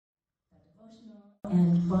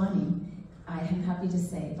And Bonnie, I am happy to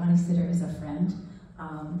say, Bonnie Sitter is a friend.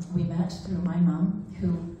 We met through my mom,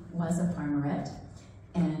 who was a farmerette,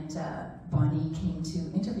 and Bonnie came to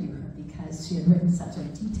interview her because she had written such a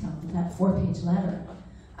detailed, that 4-page letter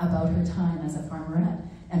about her time as a farmerette.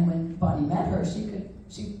 And when Bonnie met her,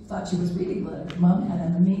 she thought she was reading the letter. Mom had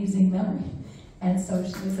an amazing memory, and so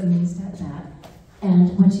she was amazed at that.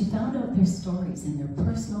 And when she found out their stories and their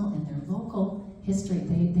personal and their local history,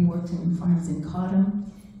 they worked in farms in Cottam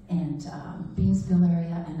and Beamsville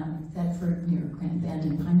area and Thedford near Grand Bend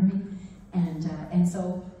and Pinery, and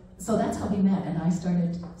so that's how we met. And I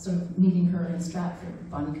started sort of meeting her in Stratford.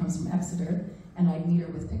 Bonnie comes from Exeter, and I'd meet her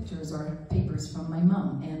with pictures or papers from my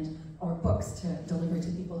mom or books to deliver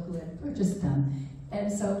to people who had purchased them.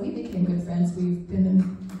 And so we became good friends. We've been in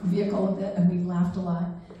the vehicle a bit, and we've laughed a lot.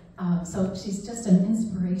 So she's just an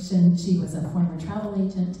inspiration. She was a former travel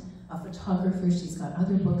agent, a photographer. She's got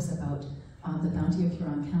other books about the bounty of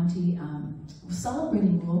Huron County,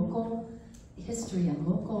 celebrating local history and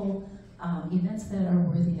local events that are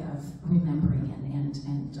worthy of remembering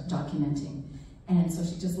and documenting. And so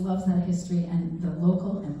she just loves that history and the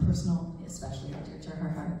local and personal, especially dear to her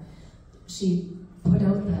heart. She put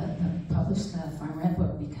out published the Farmerette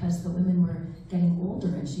book because the women were getting older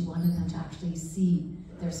and she wanted them to actually see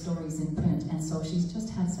their stories in print. And so she's just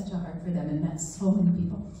had such a heart for them and met so many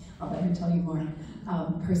people. I'll let her tell you more.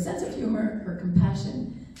 Her sense of humor, her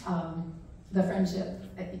compassion, the friendship,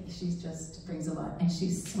 she just brings a lot. And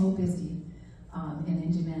she's so busy in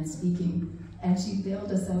Indian speaking. And she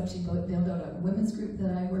bailed us out. She bailed out a women's group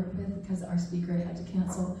that I worked with because our speaker had to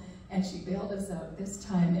cancel. And she bailed us out this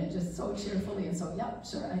time, and just so cheerfully. And so, yeah,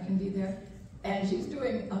 sure, I can be there. And she's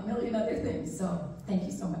doing a million other things. So thank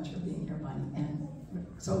you so much for being here, Bonnie. And we're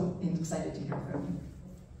so excited to hear from you.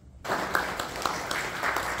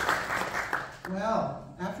 Well,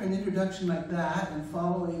 after an introduction like that and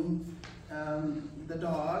following the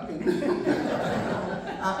dog and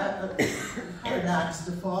hard acts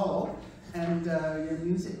to follow, and your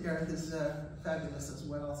music, Gareth, is fabulous as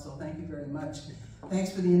well, so thank you very much.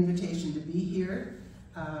 Thanks for the invitation to be here.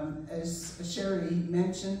 As Sherry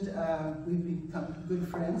mentioned, we've become good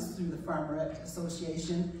friends through the Farmerette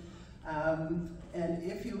Association, and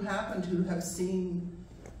if you happen to have seen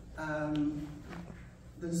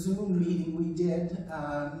the Zoom meeting we did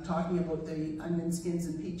talking about the Onion Skins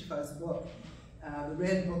and Peach Fuzz book, the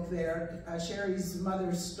red book there, Sherry's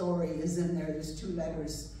mother's story is in there. There's 2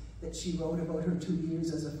 letters that she wrote about her 2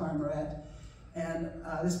 years as a farmerette. And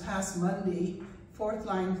this past Monday, Fourth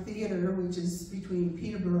Line Theatre, which is between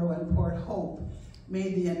Peterborough and Port Hope,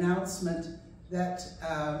 made the announcement that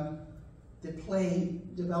the play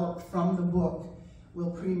developed from the book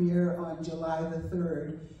will premiere on July the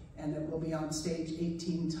 3rd, and it will be on stage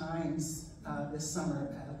 18 times this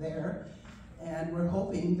summer there. And we're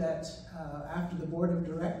hoping that after the board of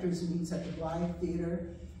directors meets at the Blythe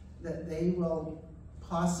Theatre, that they will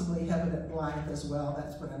possibly have it at Blythe as well.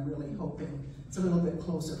 That's what I'm really hoping. It's a little bit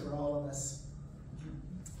closer for all of us.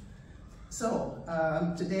 So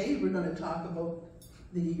today we're going to talk about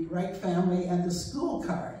the Wright family and the school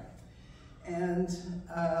card. And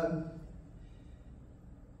a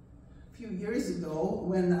few years ago,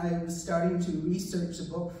 when I was starting to research a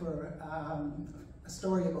book for a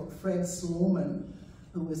story about Fred Sloman,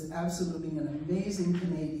 who was absolutely an amazing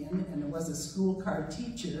Canadian and was a school card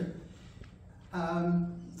teacher,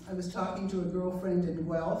 I was talking to a girlfriend in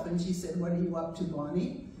Guelph, and she said, "What are you up to,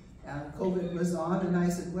 Bonnie?" COVID was on, and I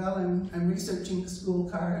said, "Well, I'm researching the school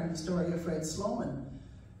card and the story of Fred Sloman."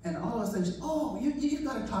 And all of a sudden, she said, "Oh, you've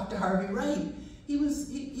got to talk to Harvey Wright.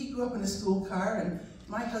 He grew up in a school car, and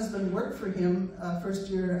my husband worked for him first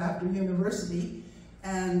year after university."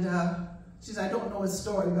 And she said, "I don't know his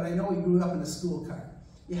story, but I know he grew up in a school car.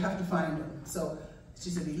 You have to find him." So she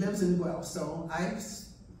said, "He lives in Guelph." So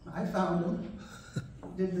I found him,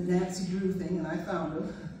 did the Nancy Drew thing, and I found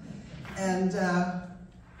him. And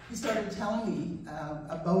he started telling me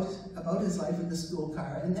about his life in the school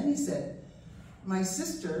car. And then he said, "My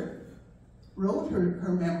sister wrote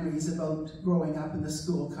her memories about growing up in the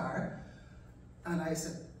school car." And I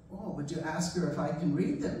said, "Oh, would you ask her if I can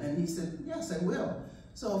read them?" And he said, "Yes, I will."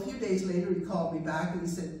 So a few days later, he called me back and he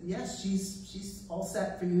said, "Yes, she's all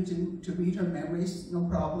set for you to read her memories, no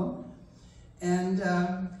problem." And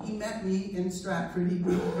he met me in Stratford. He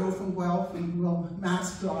drove from Guelph, and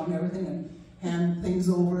masked on and everything, and hand things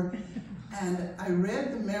over. And I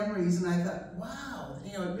read the memories, and I thought, wow,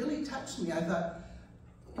 it really touched me. I thought,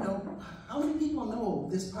 how many people know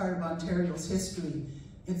this part of Ontario's history?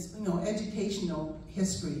 It's, educational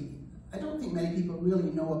history. I don't think many people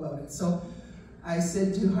really know about it. So I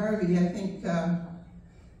said to Harvey, I think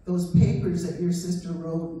those papers that your sister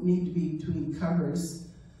wrote need to be between covers.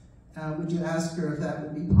 Would you ask her if that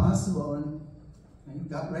would be possible? And you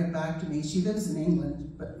got right back to me. She lives in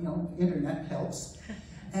England, but you know, internet helps.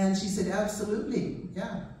 And she said, absolutely,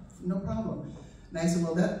 yeah, no problem. And I said,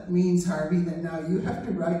 well, that means, Harvey, that now you have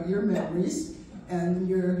to write your memories, and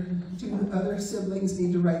your 2 other siblings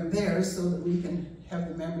need to write theirs so that we can have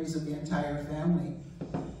the memories of the entire family.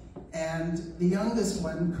 And the youngest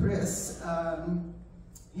one, Chris,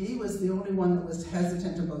 he was the only one that was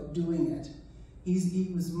hesitant about doing it.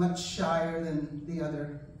 He was much shyer than the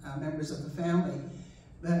other members of the family,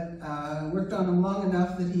 but worked on him long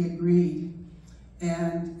enough that he agreed.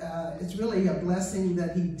 And it's really a blessing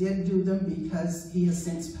that he did do them, because he has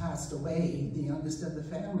since passed away, the youngest of the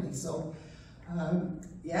family. So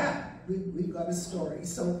yeah, we've got a story.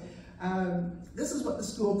 So this is what the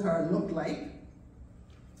school car looked like.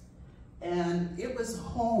 And it was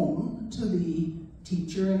home to the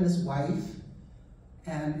teacher and his wife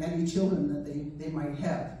and any children that they might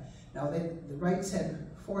have. Now, the Wrights had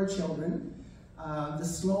 4 children. The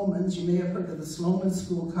Slomans, you may have heard of the Sloman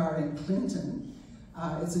school car in Clinton.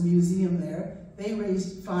 It's a museum there. They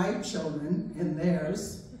raised 5 children in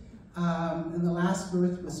theirs. And the last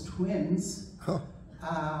birth was twins.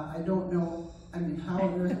 I don't know, I mean, how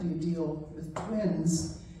on earth do you deal with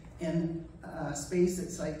twins in space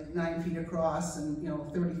that's like 9 feet across and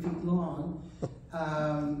 30 feet long?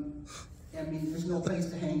 I mean, there's no place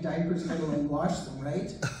to hang diapers, let alone wash them,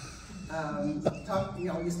 right?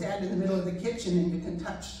 You stand in the middle of the kitchen and you can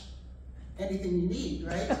touch anything you need,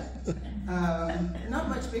 right? Not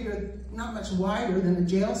much bigger, not much wider than a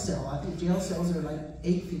jail cell. I think jail cells are like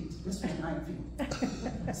 8 feet. This was 9 feet.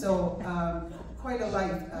 So quite a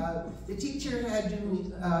life. The teacher had to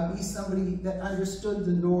be somebody that understood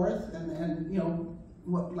the North and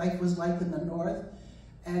what life was like in the North.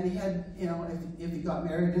 And he had, if he got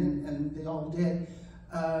married, and they all did,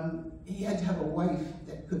 he had to have a wife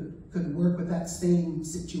that could work with that same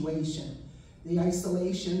situation. The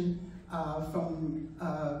isolation from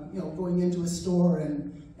going into a store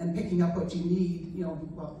and picking up what you need, or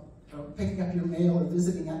picking up your mail or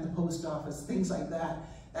visiting at the post office, things like that.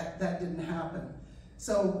 That didn't happen.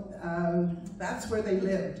 So that's where they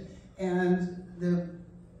lived. And the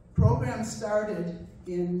program started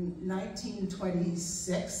in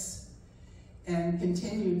 1926 and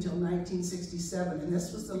continued till 1967. And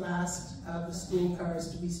this was the last of the school cars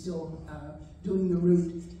to be still doing the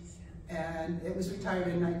route. And it was retired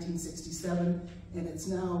in 1967, and it's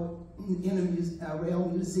now in a rail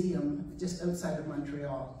museum just outside of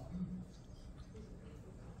Montreal.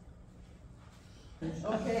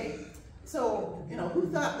 Okay, so, who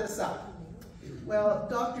thought this up? Well,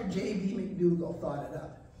 Dr. J.B. McDougall thought it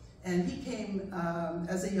up. And he came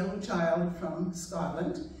as a young child from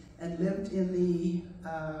Scotland and lived in the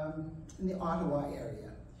Ottawa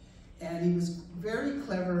area. And he was very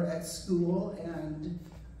clever at school and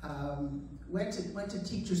went to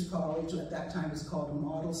teachers college. At that time it was called a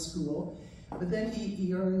model school. But then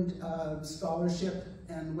he earned a scholarship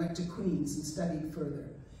and went to Queen's and studied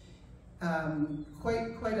further. I mean,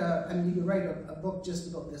 you could write a book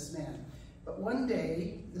just about this man. But one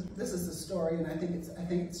day, this is the story, and I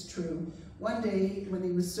think it's true. One day, when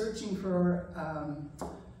he was searching for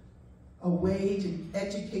a way to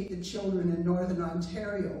educate the children in Northern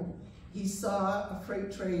Ontario, he saw a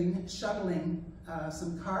freight train shuttling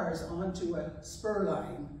some cars onto a spur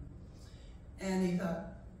line. And he thought,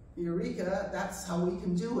 Eureka, that's how we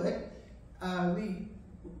can do it.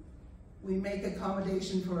 We make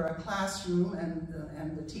accommodation for a classroom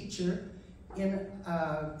and the teacher in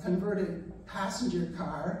a converted passenger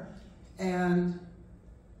car, and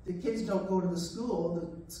the kids don't go to the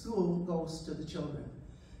school goes to the children.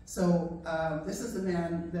 So this is the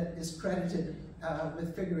man that is credited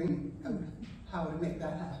with figuring out how to make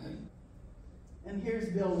that happen. And here's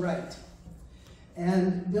Bill Wright.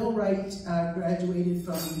 And Bill Wright graduated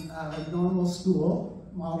from normal school,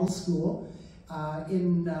 model school,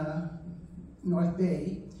 in North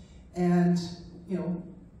Bay. And,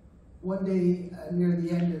 one day near the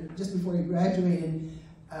end, just before he graduated,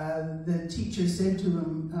 the teacher said to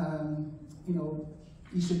him,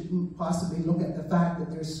 you should possibly look at the fact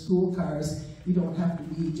that there's school cars. You don't have to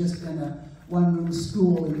be just in a one-room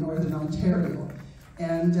school in Northern Ontario.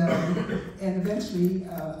 And eventually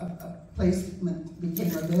a placement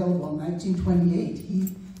became available in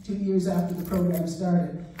 1928, 2 years after the program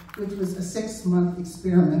started, which was a 6-month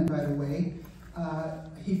experiment, by the way.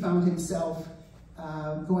 He found himself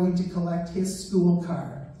going to collect his school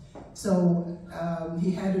car. So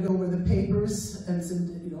he handed over the papers and said,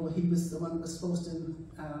 he was the one that was supposed to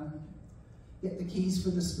get the keys for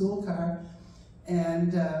the school car.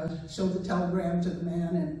 and showed the telegram to the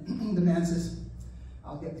man, and the man says,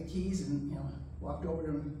 "I'll get the keys," and walked over to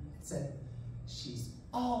him and said, "She's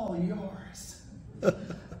all yours."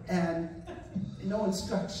 And no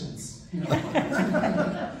instructions,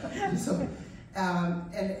 So,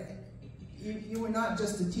 and you were not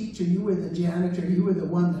just a teacher, you were the janitor, you were the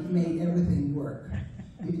one that made everything work.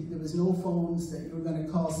 There was no phones that you were going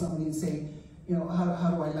to call somebody and say,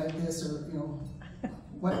 how do I like this, or,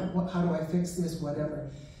 how do I fix this, whatever.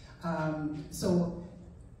 So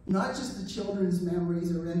not just the children's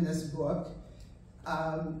memories are in this book,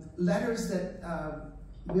 letters that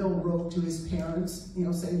Bill wrote to his parents,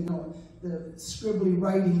 saying, the scribbly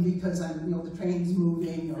writing because the train's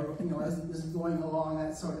moving, or as it was going along,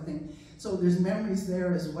 that sort of thing. So there's memories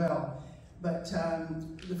there as well. But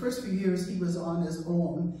the first few years he was on his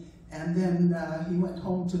own, and then he went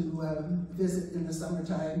home to visit in the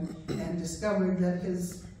summertime and discovered that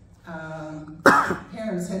his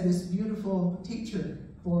parents had this beautiful teacher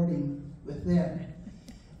boarding with them.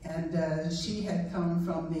 And she had come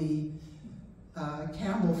from the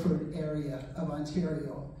Campbellford area of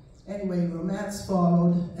Ontario. Anyway, romance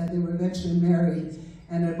followed, and they were eventually married,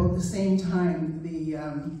 and at about the same time, the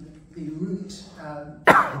route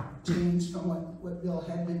changed from what Bill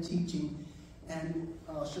had been teaching, and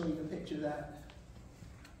I'll show you a picture of that.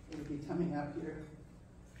 It'll be coming up here.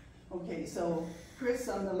 Okay, so Chris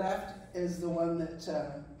on the left is the one that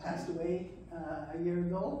passed away a year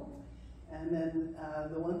ago, and then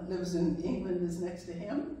the one that lives in England is next to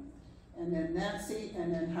him, and then Nancy,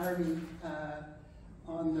 and then Harvey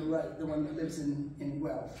on the right, the one that lives in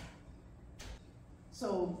Guelph.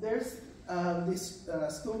 So there's these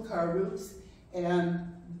school car routes, and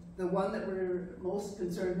the one that we're most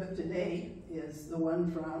concerned with today is the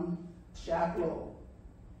one from Chapleau.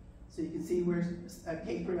 So you can see where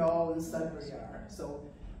Cape Riol and Sudbury are. So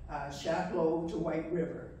Chapleau to White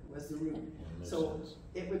River was the route. So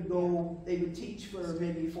it would go, they would teach for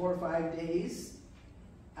maybe 4 or 5 days,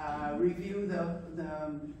 review the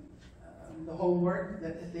homework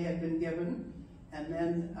that they had been given, and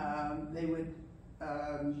then they would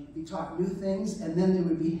be taught new things, and then they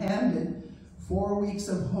would be handed 4 weeks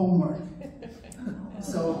of homework.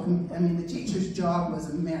 So, I mean, the teacher's job was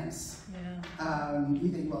immense. Yeah. You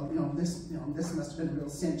think, well, this must have been a real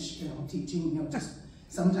cinch, teaching, just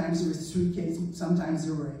sometimes there was 3 kids, sometimes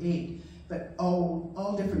there were 8, but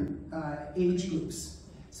all different age groups.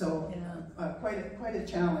 So, yeah. Quite a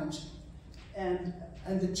challenge. And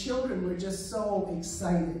the children were just so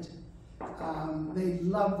excited. They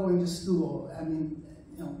loved going to school. I mean,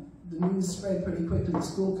 the news spread pretty quickly. The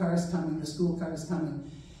school car's coming, the school car's coming.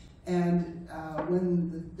 And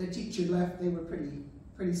when the teacher left, they were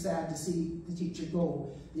pretty sad to see the teacher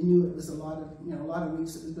go. They knew it was a lot of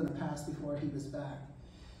weeks it was going to pass before he was back.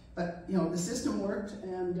 But the system worked,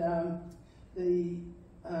 and the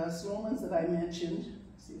Slomans that I mentioned,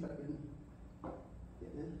 see if I can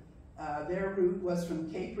get it. Their route was from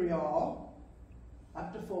Cape Riol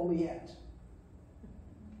up to Folliet.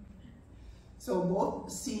 So both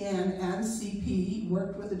CN and CP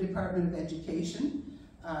worked with the Department of Education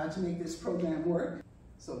to make this program work.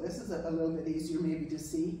 So this is a little bit easier maybe to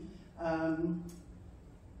see.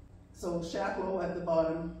 So Chapleau at the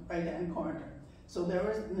bottom right-hand corner. So there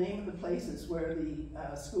was the name of the places where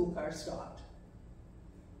the school car stopped.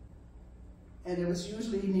 And it was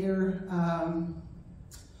usually near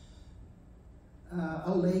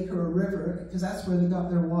a lake or a river, because that's where they got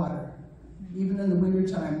their water. Even in the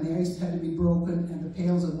wintertime, the ice had to be broken and the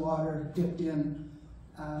pails of water dipped in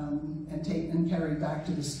and carried back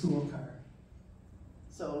to the school car.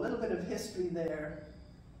 So a little bit of history there,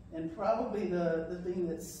 and probably the thing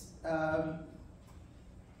that's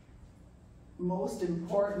most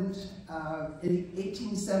important, in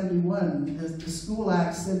 1871, the School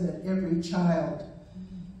Act said that every child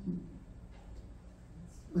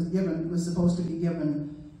was supposed to be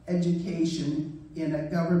given education in a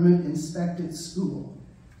government-inspected school.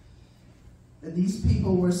 That these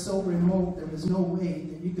people were so remote, there was no way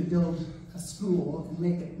that you could build a school and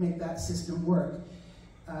make that system work.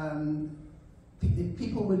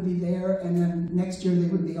 People would be there, and then next year they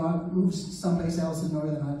would be moved someplace else in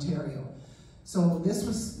Northern Ontario. So this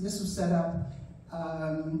was set up.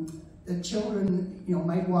 The children,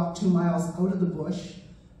 might walk 2 miles out of the bush,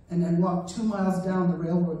 and then walk 2 miles down the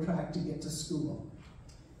railroad track to get to school.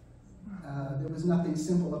 There was nothing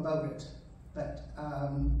simple about it, but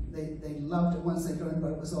they loved it once they learned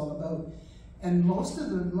what it was all about. And most of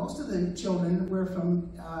the children were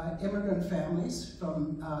from immigrant families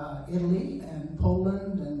from Italy and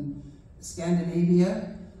Poland and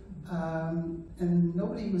Scandinavia, and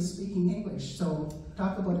nobody was speaking English. So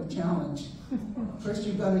Talk about a challenge. First,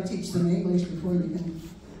 you've got to teach them English before you can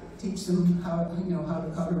teach them how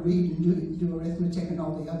to read and do arithmetic and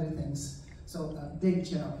all the other things. So a big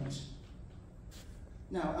challenge.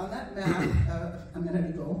 Now, on that map a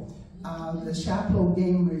minute ago, the Chapleau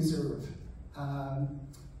Game Reserve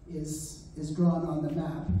is drawn on the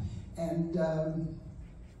map, and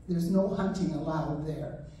there's no hunting allowed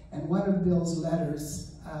there. And one of Bill's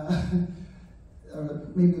letters, or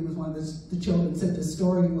maybe it was one of the children said the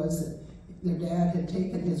story was that their dad had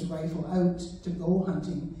taken his rifle out to go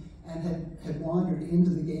hunting and had wandered into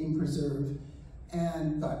the game preserve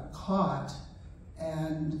and got caught,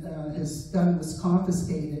 and his gun was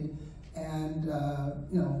confiscated, and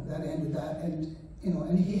that ended that. And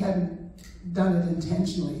he hadn't done it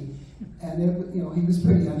intentionally, and he was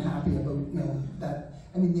pretty unhappy about that.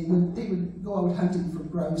 I mean, they would go out hunting for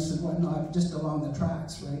grouse and whatnot just along the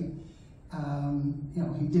tracks, right?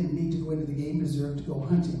 He didn't need to go into the game reserve to go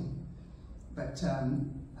hunting, but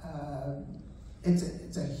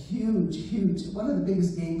it's a huge, one of the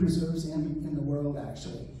biggest game preserves in the world,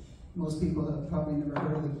 actually. Most people have probably never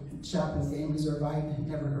heard of the Chapleau Game Reserve. I had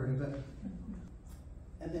never heard of it.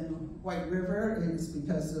 And then White River is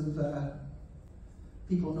because of,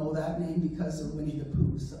 people know that name because of Winnie the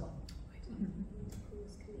Pooh, so.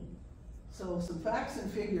 So some facts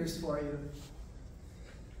and figures for you.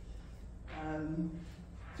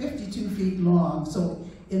 52 feet long. So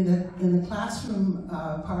in the classroom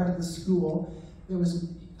part of the school, there was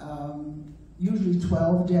usually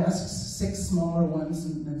 12 desks, 6 smaller ones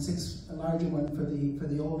and 6 larger ones for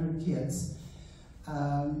the older kids.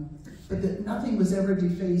 But nothing was ever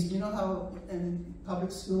defaced. You know how in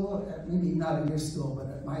public school, maybe not in your school, but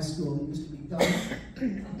at my school, it used to be gum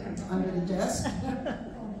under the desk.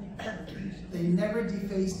 They never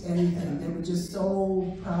defaced anything. They were just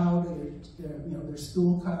so proud of their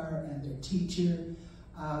school car and their teacher.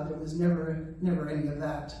 There was never any of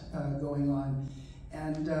that going on.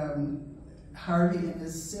 And Harvey and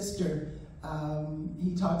his sister,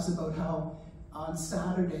 he talks about how on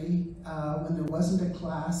Saturday, when there wasn't a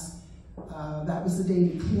class, that was the day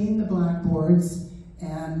to clean the blackboards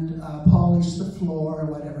and polish the floor or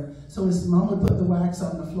whatever. So his mom would put the wax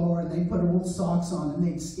on the floor and they'd put old socks on and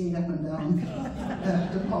they'd skate up and down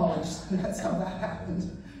to polish. That's how that happened.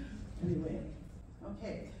 Anyway,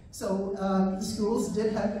 okay. So the schools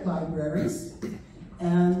did have libraries,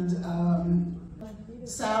 and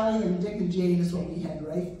Sally and Dick and Jane is what we had,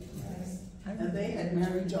 right? Yes. And they had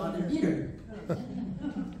Mary, John, and Peter.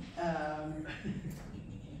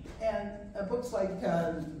 And books like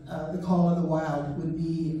The Call of the Wild would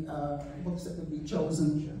be books that would be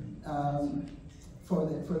chosen for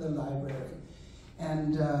the library.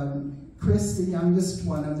 And Chris, the youngest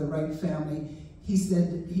one of the Wright family, he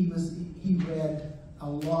said he read a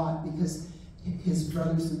lot because his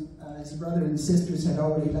brother and sisters had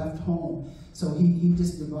already left home, so he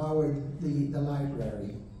just devoured the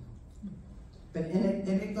library. But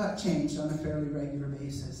it got changed on a fairly regular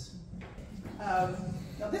basis.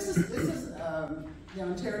 Now this is the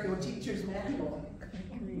Ontario Teacher's Manual,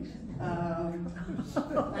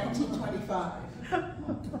 1925,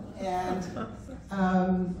 and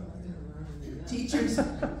teachers.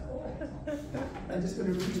 I'm just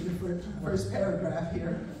going to read you the first paragraph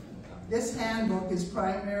here. This handbook is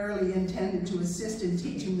primarily intended to assist in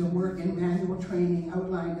teaching the work and manual training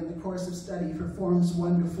outlined in the course of study for Forms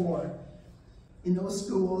 1 to 4. In those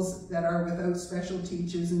schools that are without special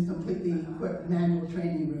teachers and completely equipped manual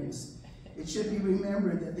training rooms. It should be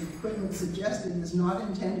remembered that the equipment suggested is not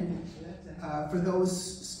intended for those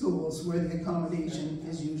schools where the accommodation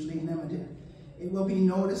is usually limited. It will be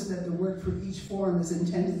noticed that the work for each form is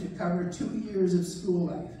intended to cover 2 years of school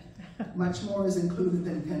life. Much more is included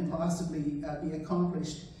than can possibly be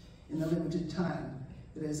accomplished in the limited time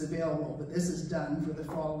that is available, but this is done for the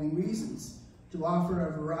following reasons. To offer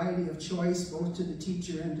a variety of choice both to the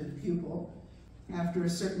teacher and to the pupil. After a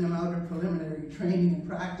certain amount of preliminary training and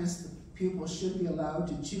practice, the pupil should be allowed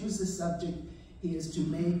to choose the subject he is to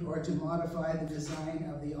make or to modify the design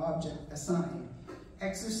of the object assigned.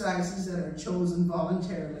 Exercises that are chosen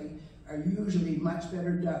voluntarily are usually much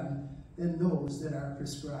better done than those that are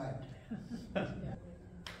prescribed.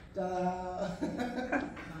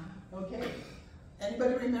 Okay.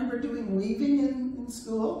 Anybody remember doing weaving in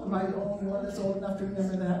school? Am I the only one that's old enough to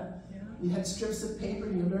remember that? Yeah. You had strips of paper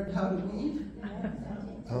and you learned how to weave?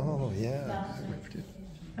 Oh, yeah.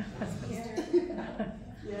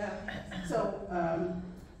 Yeah. So,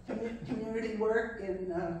 community work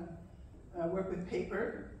in work with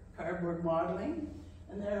paper, cardboard modeling,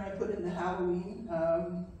 and there I put in the Halloween,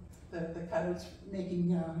 the cutouts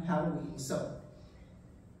making Halloween. So,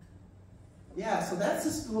 Yeah, so that's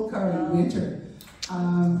the school car in winter.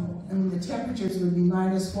 And the temperatures would be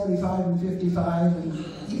minus 45 and 55 and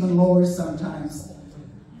even lower sometimes.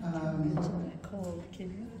 Okay.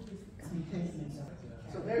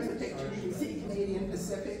 So there's a picture. You can see Canadian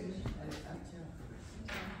Pacific.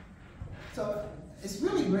 So it's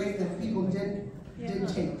really great that people did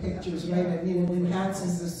take pictures, right? I mean, it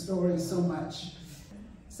enhances the story so much.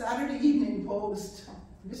 Saturday Evening Post,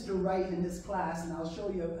 Mr. Wright in his class, and I'll show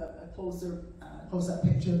you a close-up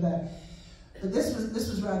picture of that. But this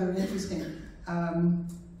was rather interesting.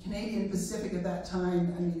 Canadian Pacific at that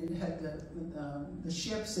time, I mean, it had the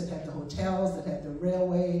ships, it had the hotels, it had the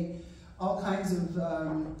railway, all kinds of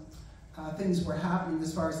things were happening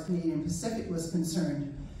as far as Canadian Pacific was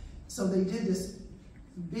concerned. So they did this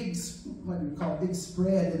big, what do we call it, big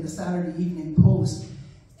spread in the Saturday Evening Post.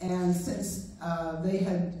 And since they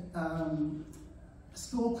had a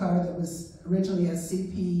school car that was originally a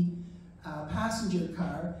CP passenger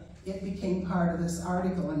car, it became part of this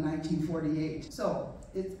article in 1948. So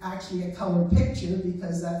it's actually a color picture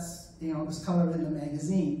because that's, you know, it was colored in the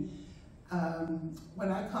magazine.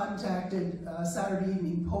 When I contacted Saturday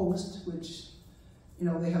Evening Post, which, you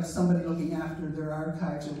know, they have somebody looking after their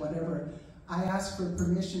archives or whatever, I asked for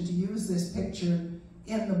permission to use this picture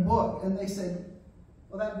in the book, and they said,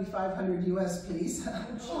 well, that would be 500 US, please.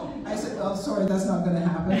 I said, oh, sorry, that's not going to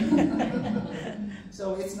happen.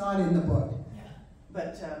 So it's not in the book.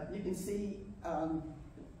 But you can see, well,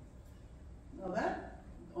 that,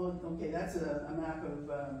 oh, okay, that's a map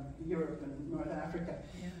of Europe and North Africa.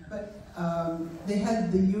 Yeah. But they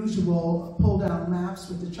had the usual pull-down maps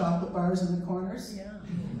with the chocolate bars in the corners. Yeah.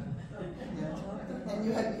 Yeah. And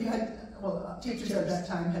you had, well, teachers at that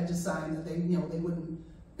time had to sign that they, you know, they wouldn't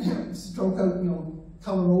stroke out, you know,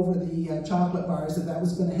 color over the chocolate bars, that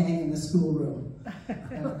was going to hang in the schoolroom,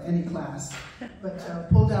 any class. But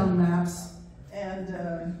pull-down maps, and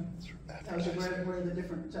tells you where the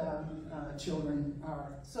different children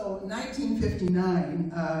are. So in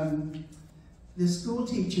 1959, the school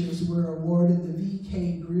teachers were awarded the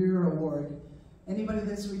V.K. Greer Award. Anybody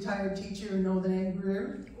that's a retired teacher know the name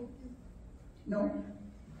Greer? No?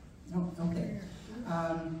 No? Okay.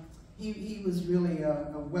 He was really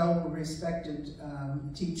a well-respected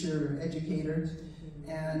teacher, educator,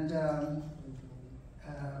 and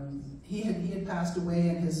he had passed away,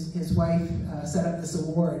 and his wife set up this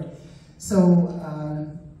award. So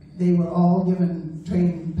they were all given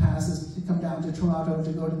training passes to come down to Toronto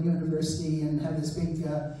to go to the university and have this big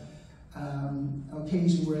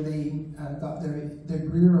occasion where they got their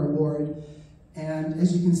Greer Award. And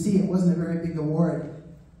as you can see, it wasn't a very big award.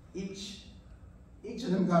 Each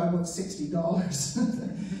of them got about $60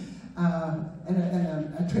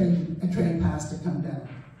 and a train pass to come down.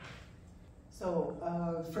 So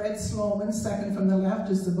Fred Sloman, second from the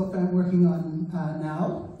left, is the book I'm working on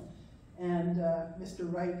now. And Mr.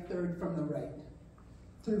 Wright, third from the right.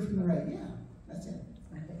 Third from the right, yeah, that's it.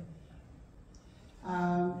 Okay.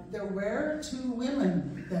 There were two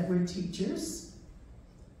women that were teachers.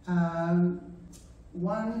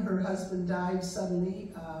 One, her husband died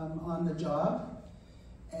suddenly on the job,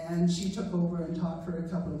 and she took over and taught for a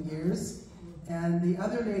couple of years. And the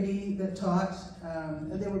other lady that taught,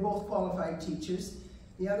 and they were both qualified teachers.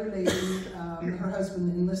 The other lady, her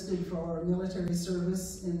husband enlisted for military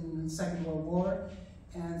service in the Second World War,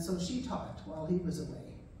 and so she taught while he was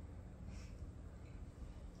away.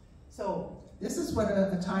 So this is what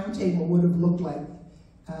a timetable would have looked like,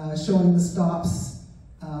 showing the stops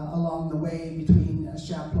along the way between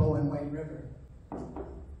Chapleau and White River. You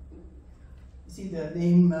see the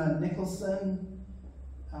name Nicholson,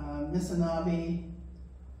 Missinaba,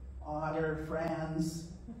 Otter, Franz,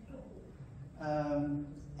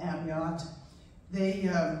 Amiot. They,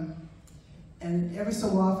 and every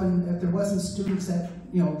so often, if there wasn't students at,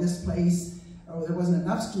 you know, this place, or there wasn't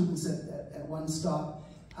enough students at one stop,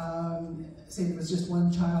 say there was just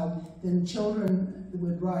one child, then children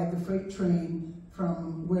would ride the freight train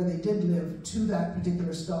from where they did live to that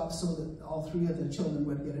particular stop so that all three of the children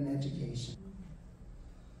would get an education.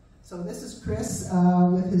 So this is Chris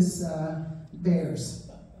with his bears.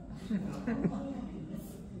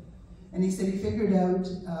 And he said he figured out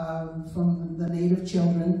from the native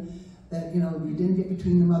children that, you know, you didn't get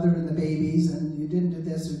between the mother and the babies, and you didn't do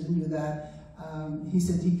this or didn't do that. He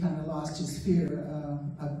said he kind of lost his fear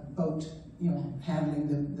about, you know,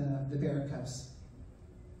 handling the bear cubs.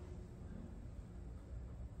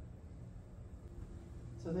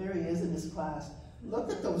 So there he is in his class.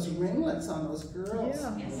 Look at those ringlets on those girls.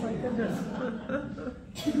 Yeah, my goodness.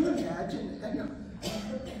 Can you imagine?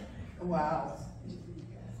 Wow.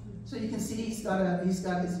 So you can see he's got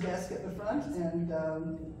his desk at the front, and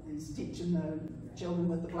he's teaching the children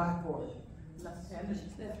with the blackboard. Left-handed.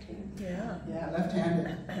 Yeah. Yeah,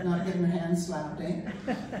 left-handed, not getting her hands slapped, eh?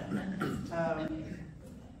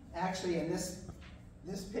 Actually, in this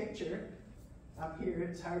picture up here,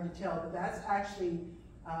 it's hard to tell, but that's actually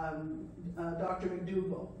Dr.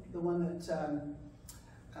 McDougall, the one that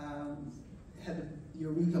had the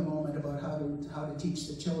eureka moment about how to teach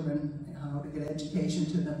the children, how to get education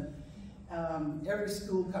to them. Every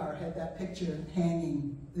school car had that picture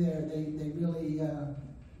hanging there. They really,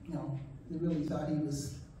 they really thought he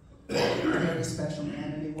was a very special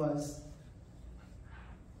man, and he was.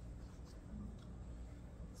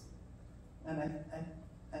 And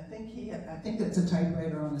I think that's a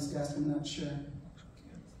typewriter on his desk. I'm not sure.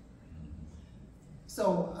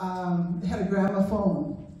 So they had a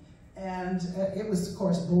gramophone, and it was, of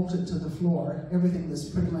course, bolted to the floor. Everything was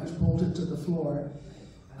pretty much bolted to the floor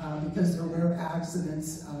because there were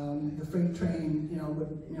accidents. The freight train,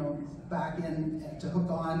 would back in to hook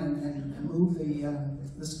on and move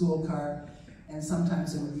the school car, and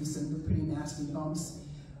sometimes there would be some pretty nasty bumps.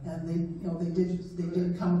 And they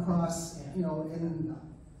did come across, you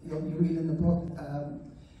read in the book,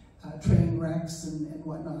 train wrecks and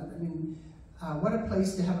whatnot. I mean, what a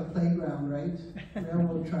place to have a playground, right?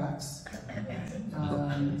 Railroad tracks.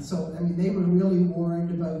 So, I mean, they were really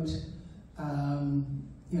warned about,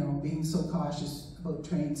 being so cautious about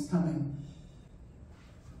trains coming.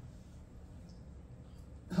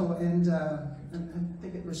 Oh, and I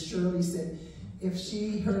think it was Shirley said, if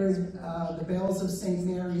she heard the bells of St.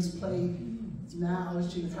 Mary's play now,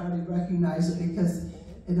 she would hardly recognize it because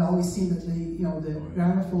it always seemed that the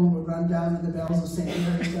gramophone would run down and the bells of St.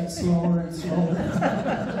 Mary's got slower and slower.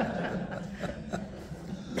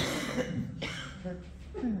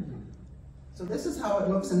 So this is how it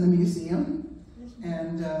looks in the museum.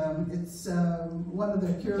 And it's one of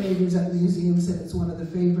the curators at the museum said it's one of the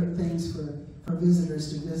favorite things for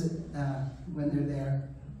visitors to visit when they're there.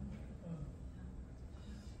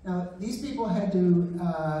 Now, these people had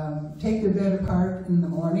to take their bed apart in the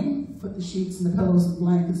morning, put the sheets and the pillows and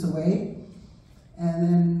blankets away, and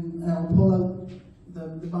then pull out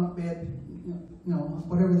the bunk bed,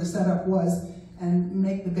 whatever the setup was, and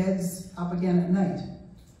make the beds up again at night.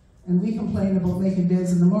 And we complain about making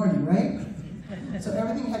beds in the morning, right? So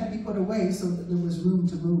everything had to be put away so that there was room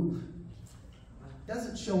to move.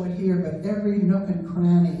 Doesn't show it here, but every nook and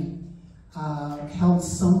cranny held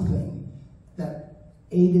something that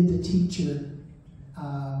aided the teacher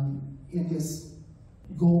in his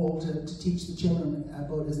goal to teach the children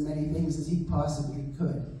about as many things as he possibly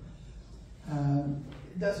could.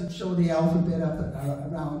 It doesn't show the alphabet up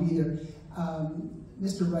around either.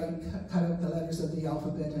 Mr. Wright cut out the letters of the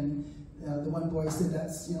alphabet, and the one boy said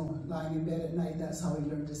that's, lying in bed at night, that's how he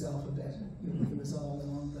learned his alphabet. It was all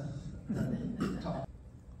along the top.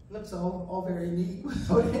 Looks all very neat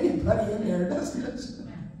without anybody in there, doesn't it?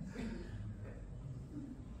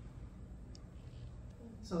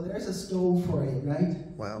 So there's a stove for you, right?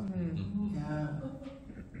 Wow. Yeah.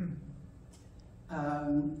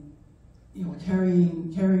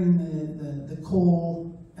 Carrying the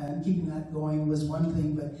coal and keeping that going was one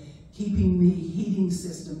thing, but keeping the heating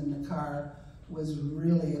system in the car was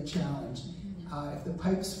really a challenge. If the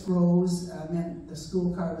pipes froze, meant the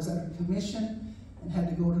school car was out of commission and had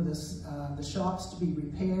to go to the shops to be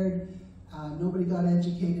repaired. Nobody got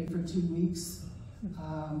educated for 2 weeks.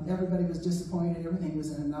 Everybody was disappointed, everything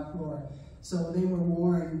was in an uproar. So they were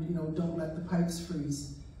warned, don't let the pipes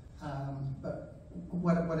freeze. But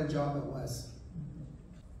what a job it was.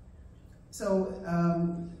 So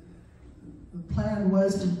the plan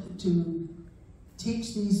was to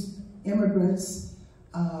teach these immigrants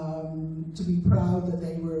to be proud that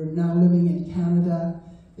they were now living in Canada,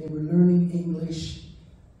 they were learning English,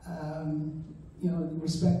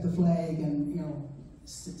 respect the flag, and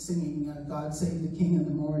singing God Save the King in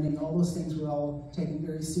the morning. All those things were all taken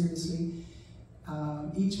very seriously.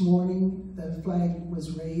 Each morning the flag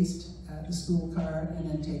was raised at the school car and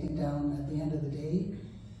then taken down at the end of the day.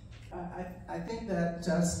 I think that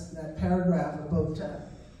that paragraph about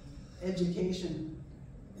education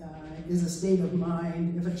is a state of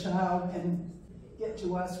mind. If a child can get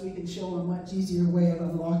to us, we can show a much easier way of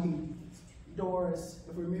unlocking doors.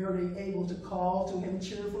 If we're merely able to call to him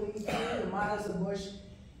cheerfully through miles of bush,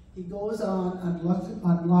 he goes on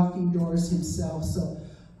unlocking doors himself. So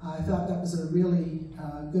I thought that was a really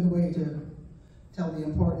good way to tell the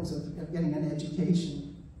importance of getting an education.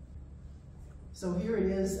 So here it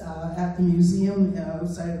is at the museum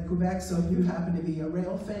outside of Quebec. So if you happen to be a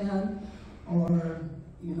rail fan or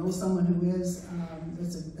you know someone who is,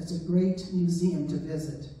 it's a great museum to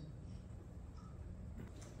visit.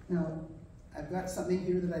 Now, I've got something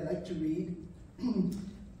here that I'd like to read.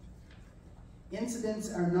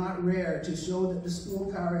 Incidents are not rare to show that the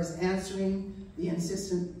school car is answering the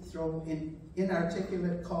insistent,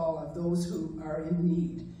 inarticulate call of those who are in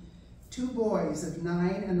need. 2 boys of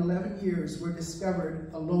 9 and 11 years were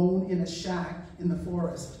discovered alone in a shack in the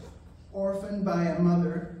forest, orphaned by a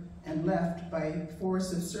mother and left by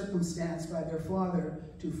force of circumstance by their father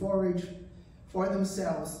to forage for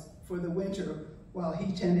themselves for the winter while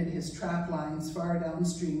he tended his trap lines far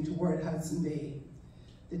downstream toward Hudson Bay.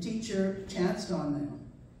 The teacher chanced on them,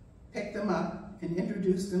 picked them up, and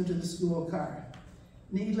introduced them to the school car.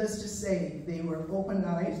 Needless to say, they were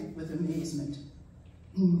open-eyed with amazement.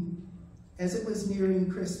 As it was nearing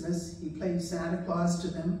Christmas, he played Santa Claus to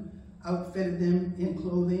them, outfitted them in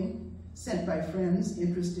clothing, sent by friends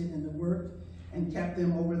interested in the work, and kept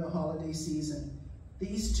them over the holiday season.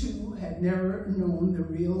 These 2 had never known the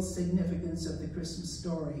real significance of the Christmas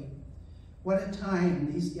story. What a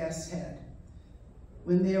time these guests had.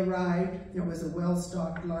 When they arrived, there was a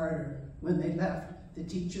well-stocked larder. When they left, the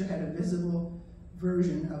teacher had a visible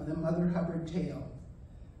version of the Mother Hubbard tale.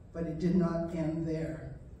 But it did not end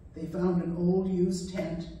there. They found an old used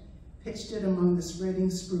tent, pitched it among the spreading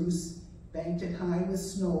spruce, banked it high with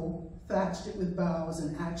snow, thatched it with boughs,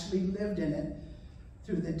 and actually lived in it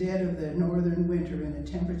through the dead of the northern winter in a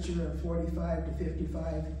temperature of 45 to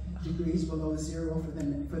 55 degrees below zero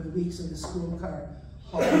for the weeks of the school car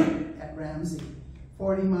halt at Ramsey,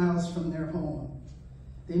 40 miles from their home.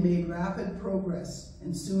 They made rapid progress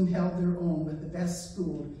and soon held their own with the best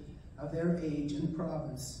schooled of their age in the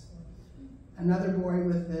province. Another boy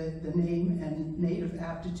with the name and native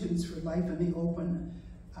aptitudes for life in the open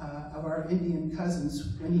of our Indian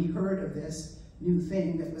cousins, when he heard of this new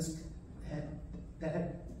thing that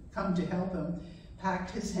had come to help him,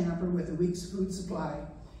 packed his hamper with a week's food supply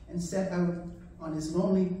and set out on his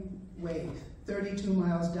lonely way, 32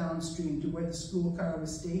 miles downstream to where the school car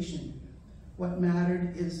was stationed. What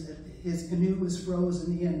mattered is that his canoe was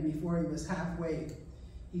frozen in before he was halfway.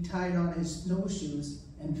 He tied on his snowshoes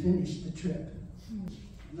and finished the trip.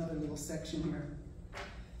 Another little section here.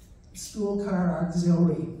 School car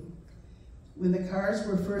auxiliary. When the cars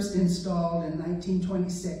were first installed in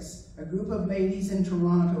 1926, a group of ladies in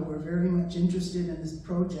Toronto were very much interested in this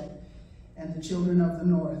project and the children of the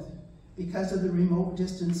North. Because of the remote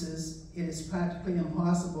distances, it is practically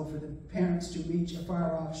impossible for the parents to reach a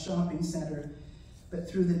far-off shopping center. But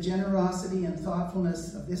through the generosity and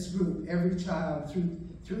thoughtfulness of this group, every child,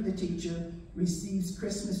 through the teacher, receives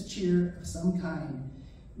Christmas cheer of some kind.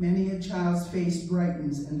 Many a child's face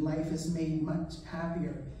brightens and life is made much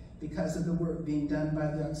happier because of the work being done by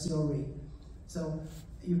the auxiliary. So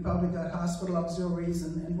you've probably got hospital auxiliaries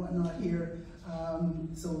and whatnot here.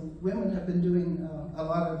 So women have been doing a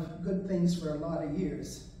lot of good things for a lot of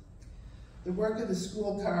years. The work of the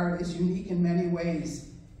school car is unique in many ways.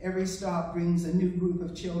 Every stop brings a new group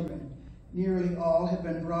of children. Nearly all have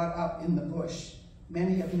been brought up in the bush.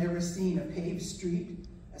 Many have never seen a paved street,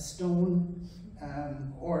 a stone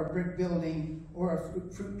or a brick building, or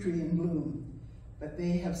a fruit tree in bloom. But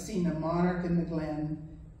they have seen a monarch in the glen,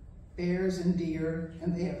 bears and deer,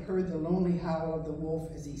 and they have heard the lonely howl of the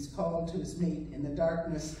wolf as he's called to his mate in the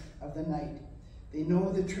darkness of the night. They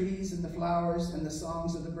know the trees and the flowers and the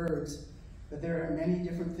songs of the birds, but there are many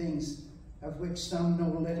different things of which some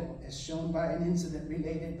know little, as shown by an incident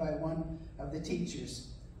related by one of the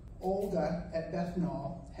teachers. Olga at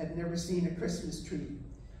Bethnal had never seen a Christmas tree.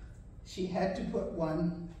 She had to put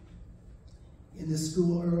one in the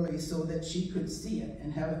school early so that she could see it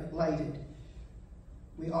and have it lighted.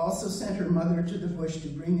 We also sent her mother to the bush to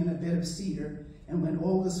bring in a bit of cedar, and when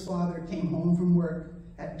Olga's father came home from work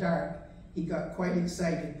at dark, he got quite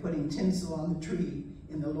excited putting tinsel on the tree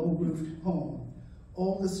in the low-roofed home.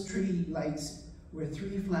 Olga's tree lights were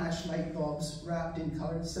 3 flashlight bulbs wrapped in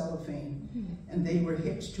colored cellophane, and they were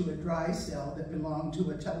hitched to a dry cell that belonged to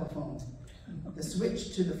a telephone. The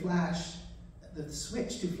switch to flash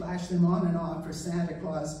them on and off for Santa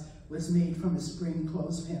Claus was made from a spring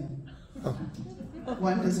clothespin.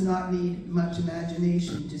 One does not need much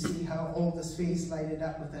imagination to see how Olga's face lighted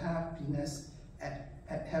up with the happiness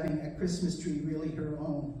at having a Christmas tree really her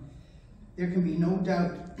own. There can be no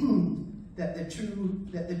doubt that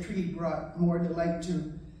the tree brought more delight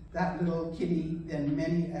to that little kitty than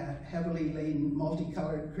many heavily laden,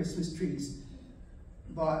 multicolored Christmas trees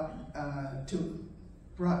brought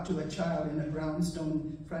to a child in a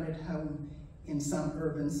brownstone-fronted home in some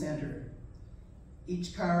urban center.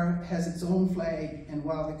 Each car has its own flag, and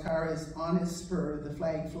while the car is on its spur, the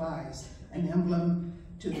flag flies, an emblem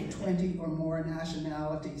to the 20 or more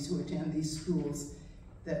nationalities who attend these schools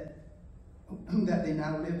that that they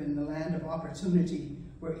now live in the land of opportunity,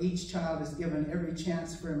 where each child is given every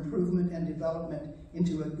chance for improvement and development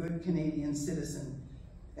into a good Canadian citizen.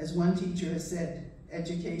 As one teacher has said,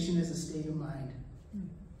 education is a state of mind.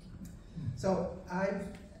 So I've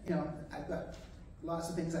got lots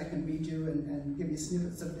of things I can read you and give you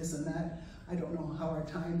snippets of this and that. I don't know how our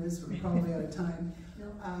time is, we're probably out of time.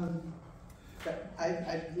 But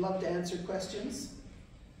I'd love to answer questions.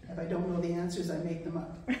 If I don't know the answers, I make them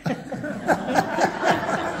up.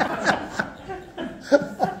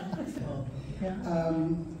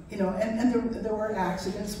 And there were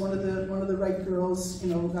accidents. One of the Wright girls,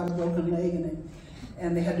 got a broken leg,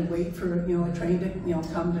 and they had to wait for a train to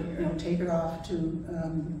come to take her off to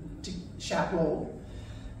Chapleau,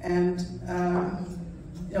 and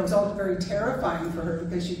it was all very terrifying for her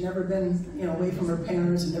because she'd never been away from her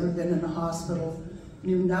parents, and never been in the hospital,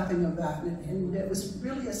 knew nothing of that, and it was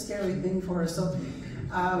really a scary thing for her. So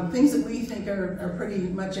things that we think are pretty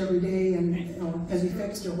much everyday and can be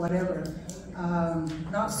fixed or whatever,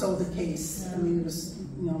 not so the case. I mean, there was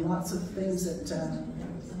lots of things that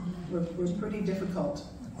were pretty difficult.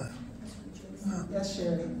 Yes,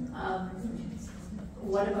 Sherry.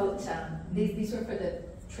 What about these were for the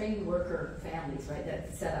trained worker families, right?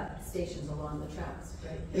 That set up stations along the tracks,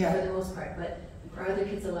 right? Yeah. For the most part, but are other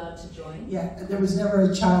kids allowed to join? Yeah, there was never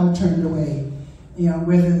a child turned away.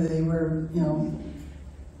 Whether they were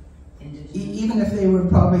even if they were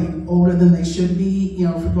probably older than they should be,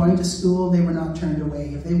 for going to school, they were not turned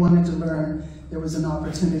away. If they wanted to learn, there was an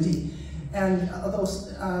opportunity. And although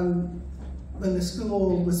when the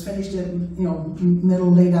school was finished at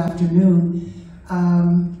late afternoon,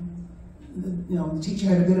 the teacher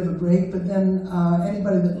had a bit of a break. But then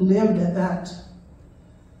anybody that lived at that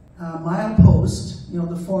milepost,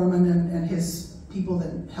 the foreman and his people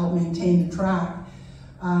that helped maintain the track,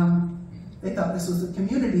 they thought this was a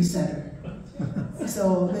community center.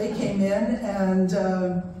 So they came in, and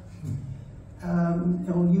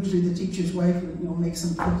usually the teacher's wife would make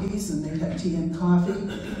some cookies, and they'd have tea and coffee,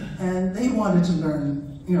 and they wanted to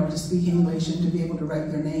learn to speak English and to be able to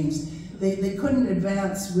write their names. They couldn't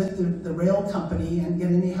advance with the rail company and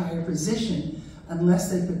get any higher position unless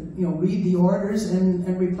they could read the orders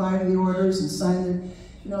and reply to the orders and sign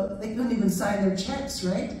their, they couldn't even sign their checks,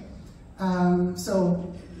 right?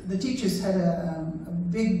 So the teachers had a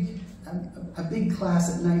big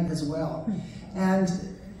class at night as well. And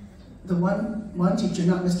the one teacher,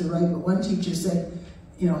 not Mr. Wright, but one teacher said,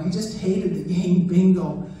 he just hated the game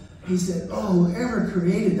bingo. He said, oh, whoever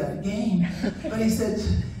created that game? But he said,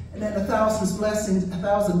 and then a thousand blessings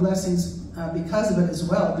because of it as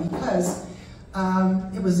well, because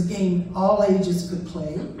it was a game all ages could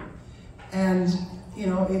play, and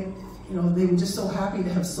they were just so happy to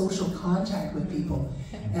have social contact with people.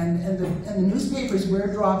 And the newspapers were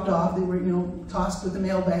dropped off. They were tossed with the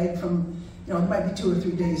mailbag from it might be 2 or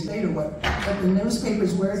 3 days later, but the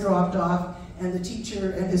newspapers were dropped off, and the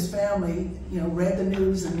teacher and his family read the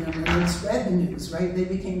news and they spread the news, right? They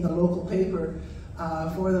became the local paper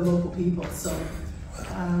for the local people. So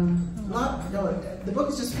the book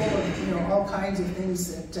is just full of all kinds of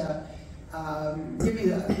things that give you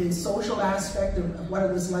the social aspect of what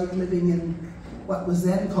it was like living in what was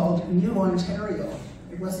then called New Ontario.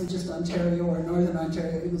 It wasn't just Ontario or Northern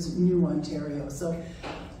Ontario, it was New Ontario. So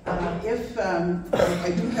if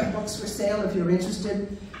I do have books for sale, if you're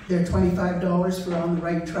interested, they're $25 for On the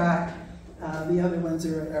Right Track. The other ones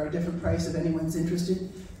are a different price if anyone's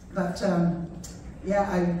interested. But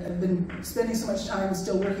yeah, I've been spending so much time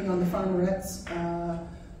still working on the farmerettes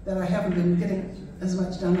that I haven't been getting as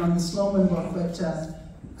much done on the Sloman book, but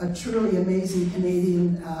a truly amazing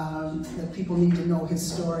Canadian that people need to know his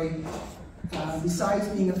story. Besides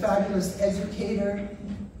being a fabulous educator,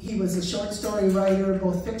 he was a short story writer,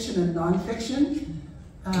 both fiction and nonfiction.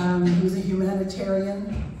 He was a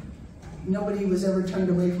humanitarian. Nobody was ever turned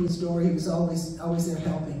away from his door. He was always there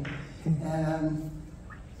helping.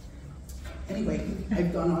 Anyway,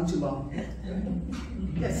 I've gone on too long.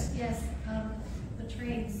 Yes? Yes, the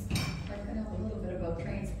trains, I know a little bit about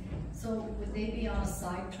trains. So would they be on a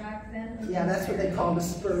side track then? Yeah, that's what they call the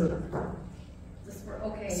spur. The spur,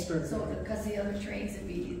 okay. Spur. So because the other trains would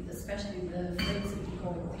be, especially the trains would be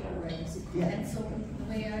going through rails. Yeah. And so the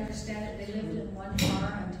way I understand it, they lived in one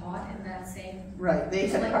car and taught in that same. Right. They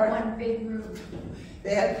it's had like one big room.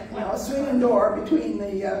 They had a swinging door between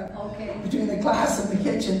the class and the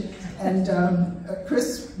kitchen. And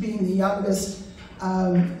Chris, being the youngest,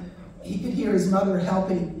 he could hear his mother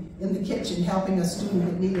helping in the kitchen, helping a student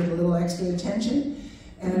that needed a little extra attention.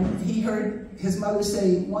 And he heard his mother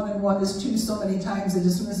say 1 and 1 is 2 so many times that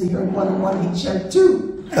as soon as he heard 1 and 1, he'd shout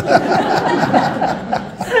 2.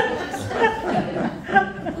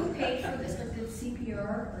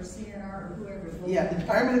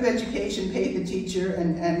 Department of Education paid the teacher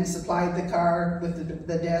and supplied the car with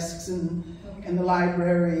the desks and the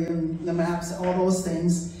library and the maps, all those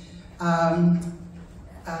things.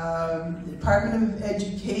 Department of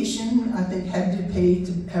Education, I think, had to pay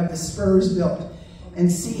to have the spurs built. And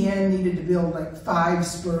CN needed to build like 5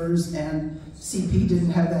 spurs, and CP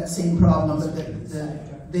didn't have that same problem, but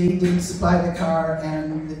they did supply the car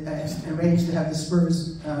and arranged to have the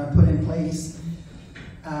spurs put in place.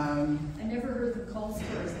 I never heard the call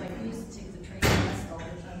spurs, like we used to take the train west all the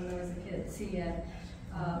time when I was a kid, CN.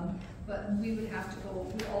 But we would have to go,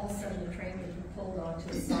 all of a sudden the train would be pulled onto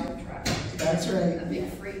a side track. That's right. A big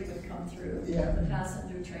freight would come through. Yeah. The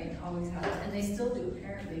passenger train always had it, and they still do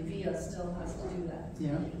apparently. VIA still has to do that.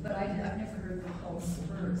 Yeah. But I've never heard them called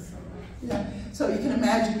spurs. So. Yeah. So you can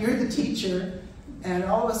imagine you're the teacher, and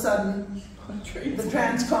all of a sudden the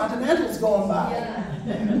Transcontinental's going by. Yeah.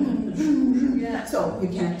 Yeah. So you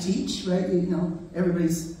can't teach, right? You know,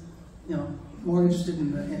 everybody's, you know, more interested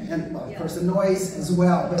in well, of course, the noise as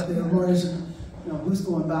well, but they're more interested in, you know, who's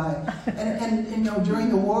going by. And you know, during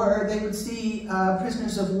the war, they would see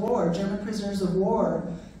prisoners of war, German prisoners of war,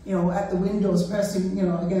 you know, at the windows, pressing, you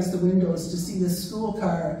know, against the windows to see the school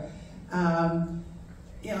car.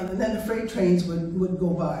 You know, and then the freight trains would go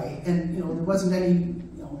by, and you know, there wasn't any,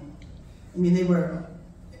 you know, I mean, it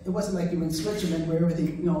wasn't like you were in Switzerland where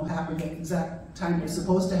everything, you know, happened at the exact time it was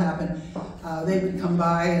supposed to happen. They would come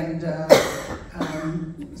by, and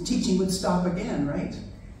teaching would stop again, right?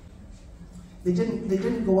 They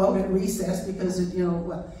didn't go out at recess because you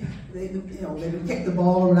know, they would kick the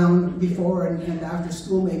ball around before and after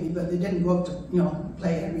school maybe, but they didn't go out to, you know,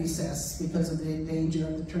 play at recess because of the danger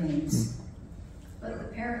of the trains. But the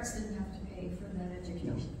parents didn't have to pay for that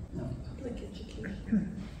education. No. Public education.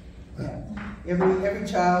 Yeah. Every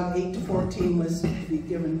child 8 to 14 was to be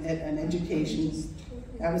given an education.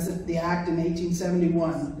 That was the act in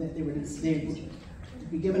 1871 that they were to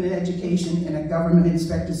be given an education in a government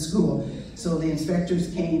inspected school. So the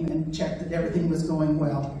inspectors came and checked that everything was going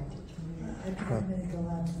well.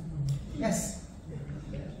 Yes.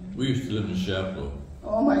 We used to live in Chapleau.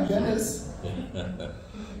 Oh my goodness.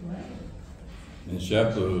 And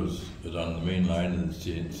Chapleau is on the main line of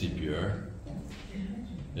the CPR.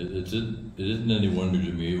 It isn't any wonder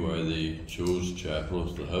to me why they chose Chapleau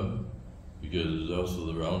as the hub, because there's also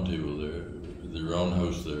the round table there, the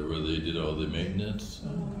roundhouse there, where they did all the maintenance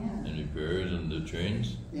and repairs on the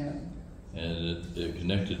trains. Yeah. And it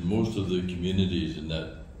connected most of the communities in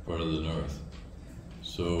that part of the north.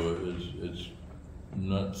 So it's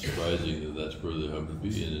not surprising that that's where the hub would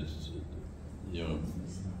be, and it's, you know,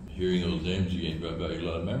 hearing those names again brought back a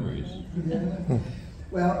lot of memories.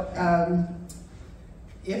 Well,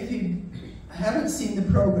 if you haven't seen the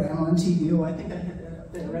program on TVO, I think I had that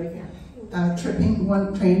up there, right? Train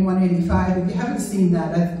 185. If you haven't seen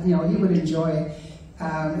that, you know, you would enjoy it.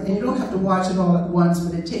 And you don't have to watch it all at once,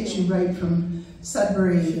 but it takes you right from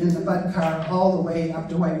Sudbury in the Bud car all the way up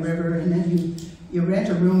to White River, and then you rent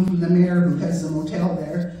a room from the mayor who has a motel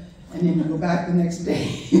there, and then you go back the next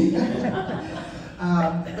day.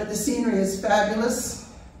 But the scenery is fabulous.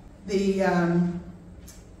 The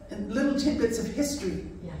little tidbits of history,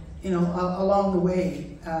 you know, along the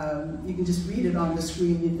way. You can just read it on the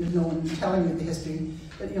screen. There's no one telling you the history,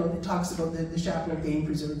 but you know, it talks about the Chapleau Game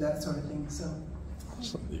Preserve, that sort of thing. So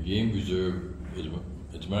the Game Preserve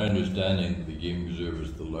it's my understanding the Game Preserve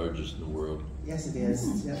is the largest in the world. Yes, it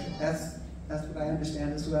is. Yeah, that's what I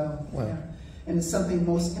understand as well. Wow. Yeah. And it's something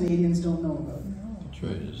most Canadians don't know about. That's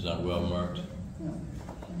right. It's not well marked. No.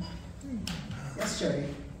 Yes, Sherry.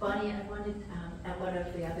 Bonnie, I wanted, at one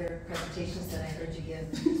of the other presentations that I heard you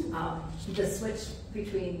give, the switch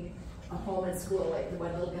between a home and school, like the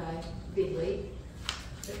one little guy being late,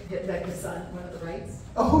 like the son, one of the rights.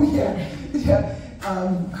 Oh yeah, yeah.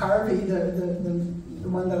 Harvey, the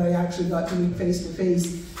one that I actually got to meet face to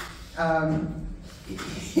face,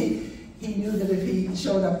 he knew that if he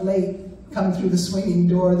showed up late, come through the swinging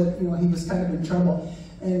door, that, you know, he was kind of in trouble.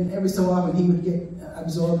 And every so often he would get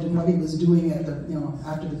absorbed in what he was doing at the, you know,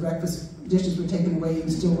 after the breakfast dishes were taken away. He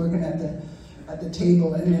was still working at the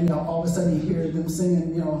table, and then, you know, all of a sudden he'd hear them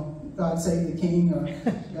singing, you know, God Save the King, or you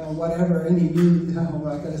know, whatever, and he knew, oh,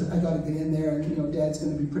 I got to get in there, and you know, Dad's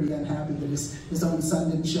going to be pretty unhappy that his own son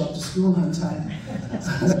didn't show up to school on time.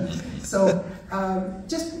 So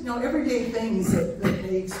just, you know, everyday things that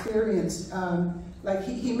they experienced. Like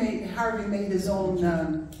Harvey made his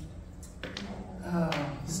own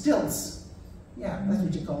stilts. Yeah, that's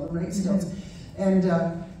what you call them, right? Stilts. And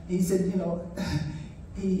he said, you know,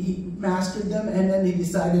 he mastered them, and then he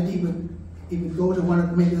decided he would go to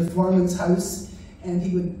maybe the foreman's house, and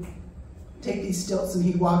he would take these stilts and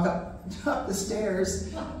he'd walk up up the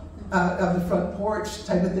stairs of the front porch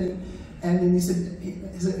type of thing. And then he said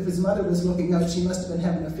if his mother was looking out, she must have been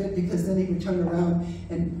having a fit, because then he would turn around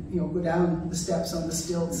and go down the steps on the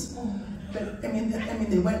stilts. But I mean,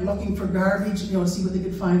 they went looking for garbage, see what they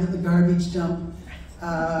could find at the garbage dump.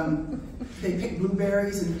 They picked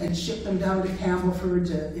blueberries and shipped them down to Campbellford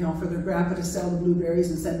to, for their grandpa to sell the blueberries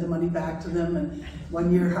and send the money back to them. And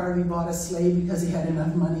one year Harvey bought a sleigh because he had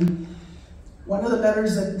enough money. One of the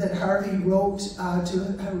letters that Harvey wrote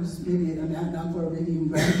to, I was maybe an aunt and uncle or maybe even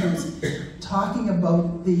grandparents, talking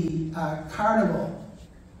about the carnival,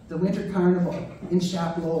 the winter carnival in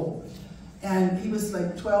Chapleau. And he was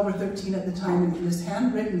like 12 or 13 at the time, and his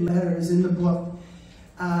handwritten letter is in the book.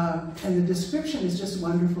 And the description is just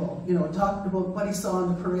wonderful. Talked about what he saw in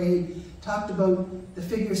the parade, talked about the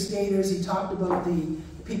figure skaters, he talked about the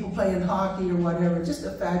people playing hockey or whatever, just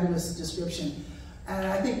a fabulous description. And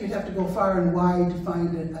I think you'd have to go far and wide to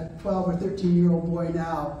find a 12 or 13-year-old boy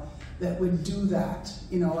now that would do that.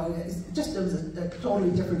 And it was a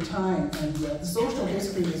totally different time, and the social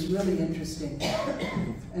history is really interesting.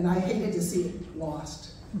 And I hated to see it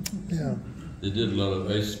lost. Yeah. They did a lot of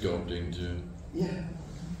ice sculpting too. Yeah.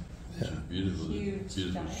 It's a beautiful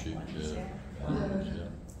shape.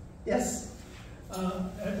 Yes.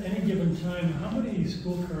 At any given time, how many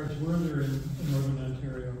school cars were there in Northern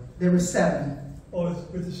Ontario? There were 7. Oh,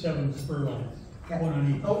 it's with the 7 spur lines, Okay. one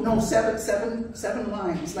on each. Oh no, seven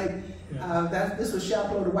lines. Like this was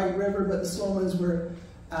Chapleau to White River, but the Slomans were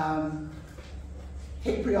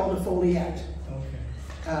Capriol to Folliette. Okay.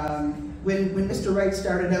 When Mr. Wright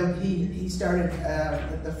started out, he started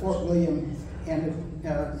at the Fort William end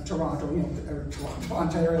of Toronto, or Toronto,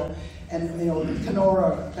 Ontario, and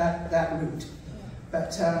Kenora, that route.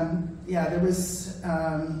 But there was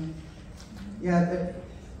the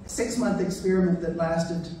 6-month experiment that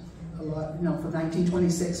lasted a lot, from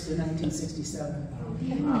 1926 to 1967.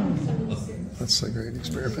 That's a great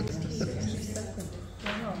experiment.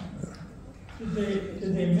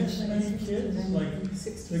 Did they miss many kids? Like,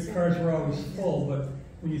 the cars were always full, but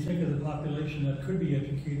when you think of the population that could be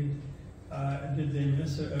educated, did they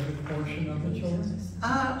miss a good portion of the children?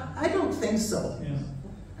 I don't think so. Yeah.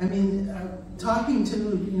 I mean, talking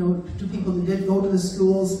to people that did go to the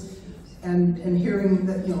schools, and hearing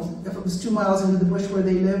that if it was 2 miles into the bush where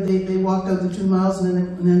they lived, they walked out the 2 miles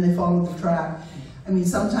and then they followed the track. I mean,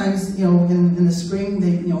 sometimes in the spring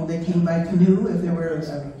they came by canoe if there were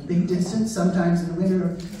a big distance. Sometimes in the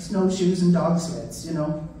winter, snowshoes and dog sleds.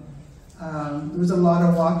 There was a lot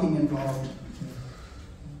of walking involved.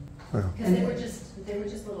 Because they were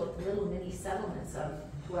just little mini settlements of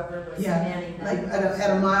whoever was manning them. Like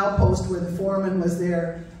at a mile post where the foreman was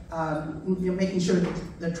there, making sure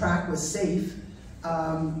that the track was safe.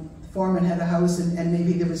 Foreman had a house, and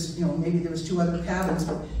maybe there was 2 other cabins,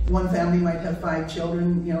 but one family might have 5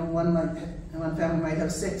 children. One family might have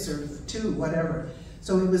 6 or 2, whatever.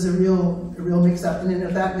 So it was a real mix-up. And then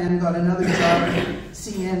if that man got another job,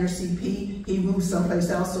 CN or CP, he moved someplace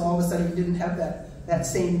else. So all of a sudden, he didn't have that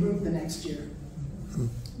same group the next year.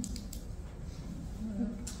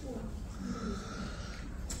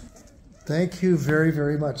 Thank you very,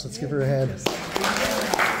 very much. Let's give her a hand.